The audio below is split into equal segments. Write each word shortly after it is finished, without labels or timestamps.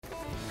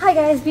Hi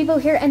guys, Bebo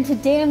here, and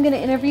today I'm going to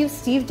interview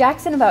Steve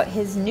Jackson about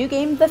his new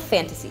game, The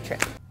Fantasy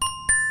Trip.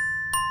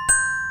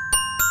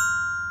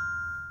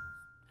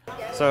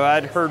 So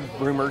I'd heard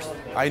rumors.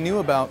 I knew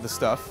about the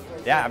stuff.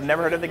 Yeah, I've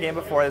never heard of the game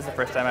before. This is the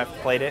first time I've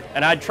played it.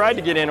 And I'd tried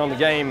to get in on the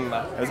game.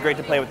 It was great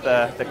to play with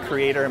the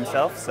creator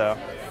himself, so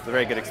it was a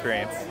very good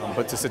experience.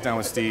 But to sit down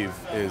with Steve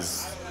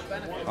is,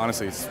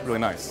 honestly, it's really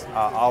nice.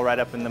 All right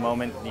up in the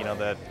moment. You know,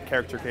 the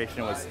character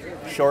creation was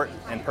short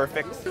and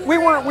perfect. We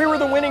were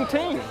the winning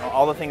team.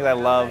 All the things I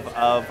love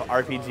of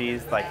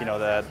RPGs, like, you know,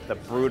 the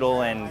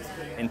brutal and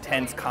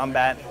intense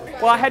combat.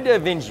 Well, I had to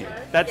avenge you.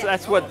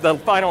 That's what the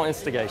final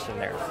instigation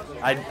there.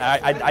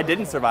 I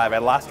didn't survive. I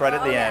lost right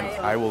at the end.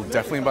 I will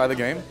definitely buy the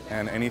game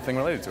and anything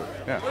related to it.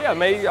 Yeah. Yeah,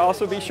 may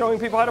also be showing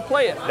people how to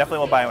play it. Definitely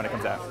will buy it when it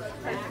comes out.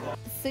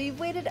 So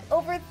you've waited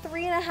over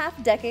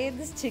 3.5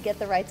 decades to get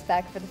the rights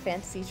back for the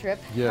Fantasy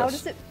Trip. Yes. How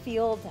does it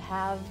feel to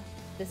have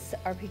this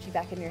RPG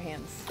back in your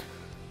hands?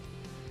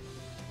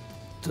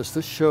 Does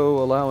this show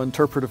allow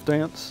interpretive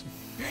dance?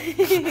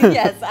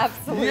 Yes,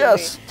 absolutely.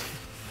 Yes.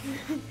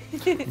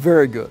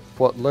 Very good.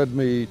 What led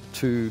me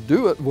to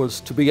do it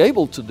was to be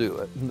able to do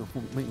it.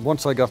 I mean,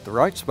 once I got the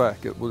rights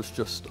back, it was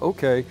just,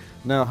 okay,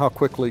 now how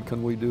quickly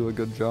can we do a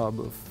good job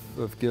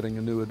of getting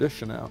a new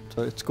edition out?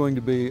 It's going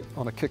to be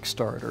on a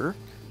Kickstarter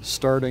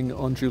starting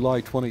on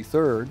July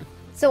 23rd.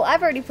 So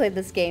I've already played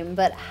this game,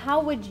 but how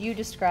would you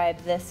describe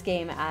this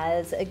game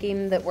as a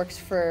game that works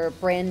for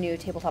brand new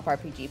tabletop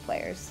RPG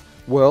players?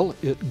 Well,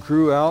 it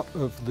grew out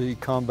of the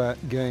combat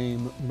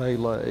game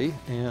Melee,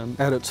 and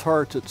at its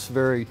heart, it's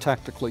very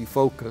tactically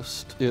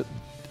focused. It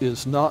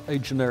is not a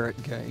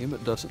generic game.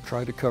 It doesn't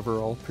try to cover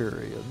all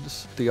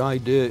periods. The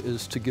idea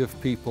is to give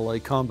people a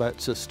combat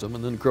system,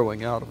 and then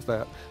growing out of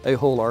that, a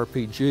whole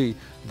RPG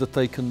that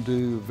they can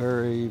do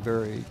very,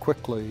 very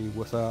quickly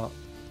without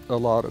a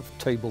lot of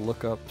table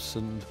lookups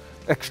and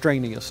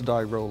extraneous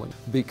die rolling,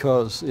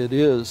 because it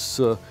is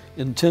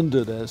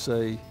intended as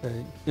a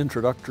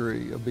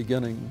introductory, a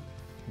beginning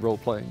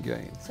role-playing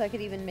game. So I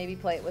could even maybe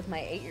play it with my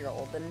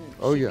 8-year-old and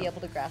Oh, she'd yeah. be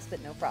able to grasp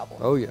it no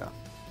problem. Oh yeah.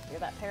 Hear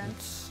that,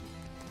 parents?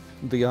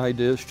 The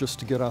idea is just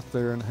to get out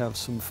there and have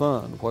some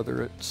fun,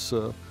 whether it's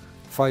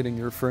fighting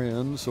your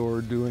friends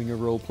or doing a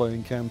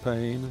role-playing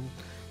campaign,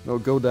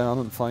 and go down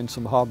and find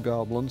some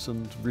hobgoblins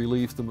and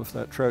relieve them of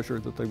that treasure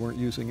that they weren't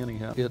using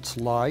anyhow. It's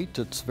light,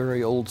 it's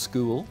very old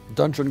school,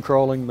 dungeon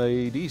crawling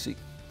made easy.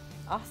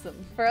 Awesome.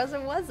 For us,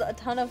 it was a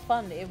ton of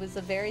fun. It was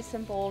a very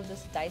simple,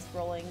 just dice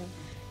rolling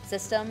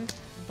system,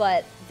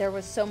 but there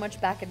was so much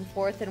back and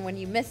forth, and when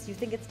you miss, you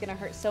think it's going to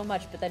hurt so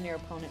much, but then your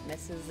opponent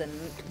misses, and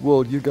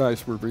Well, you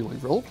guys were really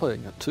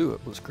role-playing it too.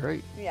 It was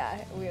great.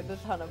 yeah, we had a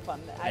ton of fun.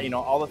 You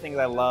know, all the things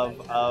I love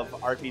of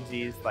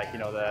RPGs, like, you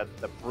know,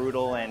 the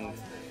brutal and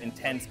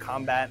intense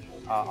combat,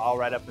 all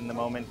right up in the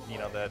moment. You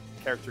know, the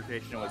character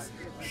creation was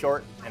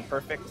short and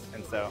perfect,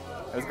 and so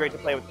it was great to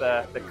play with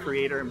the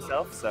creator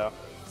himself. So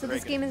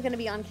this game is going to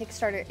be on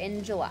Kickstarter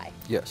in July.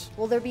 Yes.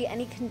 Will there be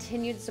any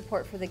continued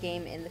support for the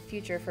game in the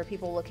future for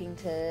people looking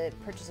to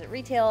purchase it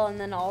retail and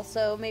then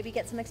also maybe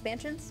get some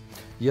expansions?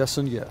 Yes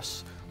and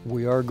yes.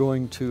 We are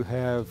going to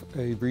have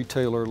a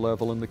retailer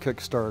level in the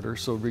Kickstarter,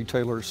 so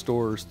retailer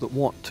stores that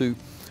want to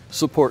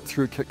support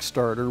through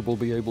Kickstarter will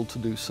be able to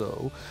do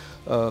so.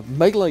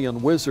 Melee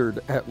and Wizard,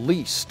 at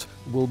least,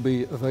 will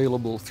be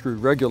available through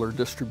regular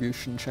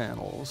distribution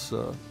channels.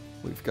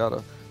 We've got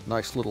a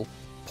nice little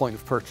point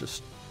of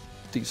purchase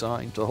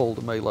designed to hold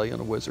a Melee and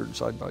a Wizard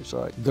side by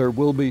side. There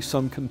will be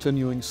some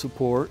continuing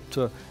support.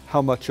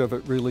 How much of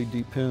it really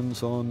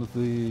depends on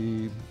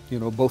the,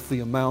 both the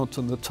amount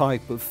and the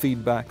type of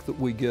feedback that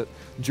we get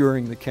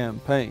during the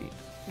campaign.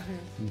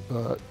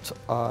 But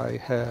I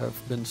have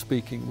been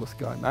speaking with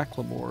Guy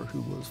McLemore,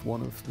 who was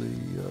one of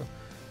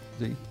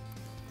the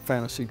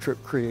Fantasy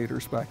Trip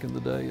creators back in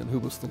the day, and who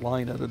was the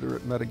line editor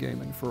at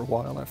Metagaming for a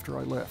while after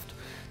I left.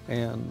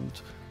 And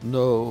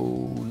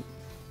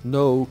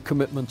no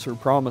commitments or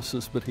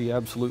promises, but he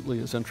absolutely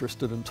is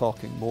interested in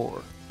talking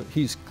more. But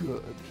he's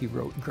good. He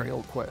wrote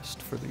Grail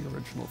Quest for the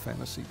original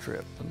Fantasy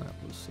Trip, and that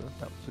was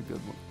a good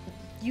one.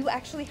 You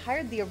actually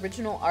hired the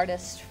original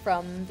artist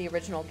from the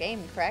original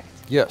game, correct?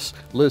 Yes,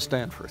 Liz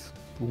Danforth.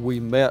 We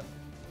met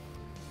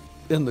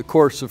in the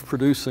course of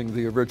producing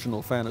the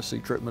original Fantasy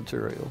Trip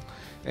material,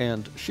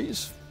 and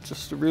she's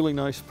just a really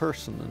nice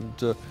person,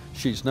 and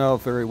she's now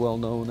very well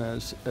known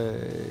as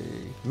a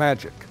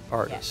magic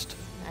artist.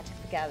 Yes.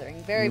 Magic the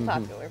Gathering, very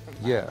popular from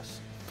that. Yes,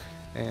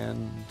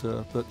 and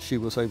but she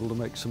was able to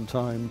make some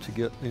time to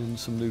get in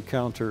some new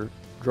counter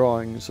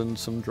drawings and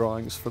some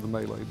drawings for the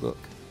Melee book.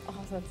 Oh,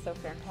 that's so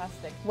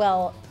fantastic.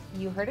 Well,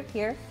 you heard it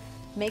here.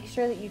 Make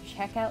sure that you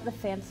check out the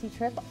Fantasy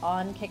Trip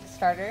on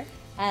Kickstarter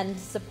and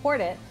support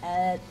it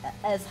at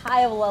as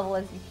high of a level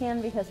as you can,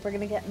 because we're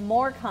going to get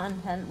more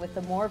content with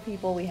the more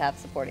people we have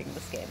supporting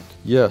this game.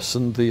 Yes,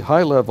 and the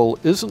high level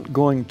isn't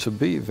going to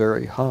be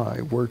very high.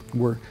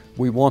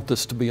 We want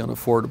this to be an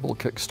affordable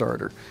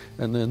Kickstarter,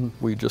 and then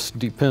we just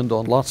depend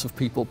on lots of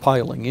people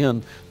piling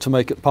in to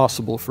make it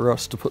possible for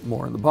us to put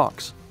more in the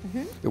box.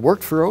 It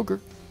worked for Ogre.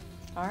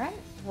 All right.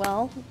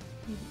 Well,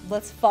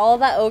 let's follow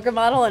that ogre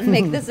model and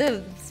make this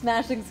a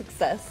smashing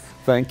success.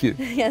 Thank you.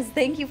 Yes,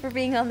 thank you for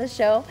being on the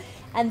show,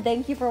 and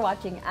thank you for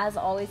watching. As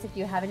always, if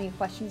you have any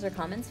questions or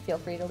comments, feel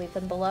free to leave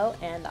them below,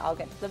 and I'll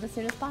get to them as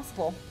soon as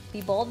possible.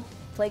 Be bold,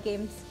 play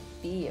games,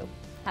 be you.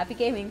 Happy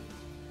gaming!